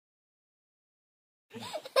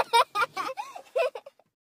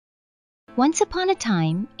Once upon a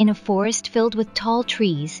time, in a forest filled with tall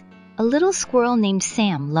trees, a little squirrel named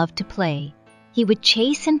Sam loved to play. He would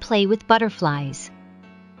chase and play with butterflies.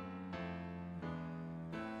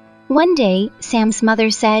 One day, Sam's mother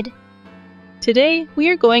said, "Today, we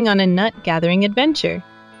are going on a nut gathering adventure."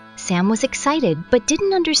 Sam was excited but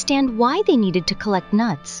didn't understand why they needed to collect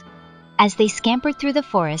nuts. As they scampered through the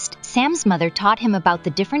forest, Sam's mother taught him about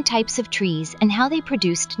the different types of trees and how they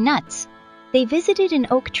produced nuts. They visited an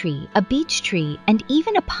oak tree, a beech tree, and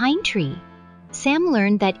even a pine tree. Sam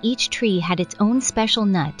learned that each tree had its own special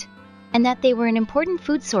nut, and that they were an important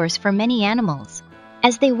food source for many animals.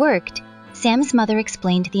 As they worked, Sam's mother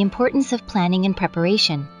explained the importance of planning and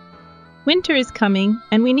preparation. Winter is coming,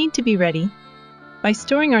 and we need to be ready. By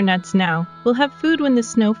storing our nuts now, we'll have food when the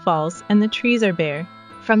snow falls and the trees are bare.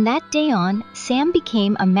 From that day on, Sam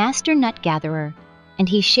became a master nut gatherer, and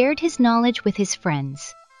he shared his knowledge with his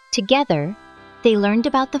friends. Together, they learned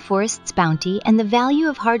about the forest's bounty and the value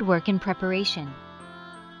of hard work and preparation.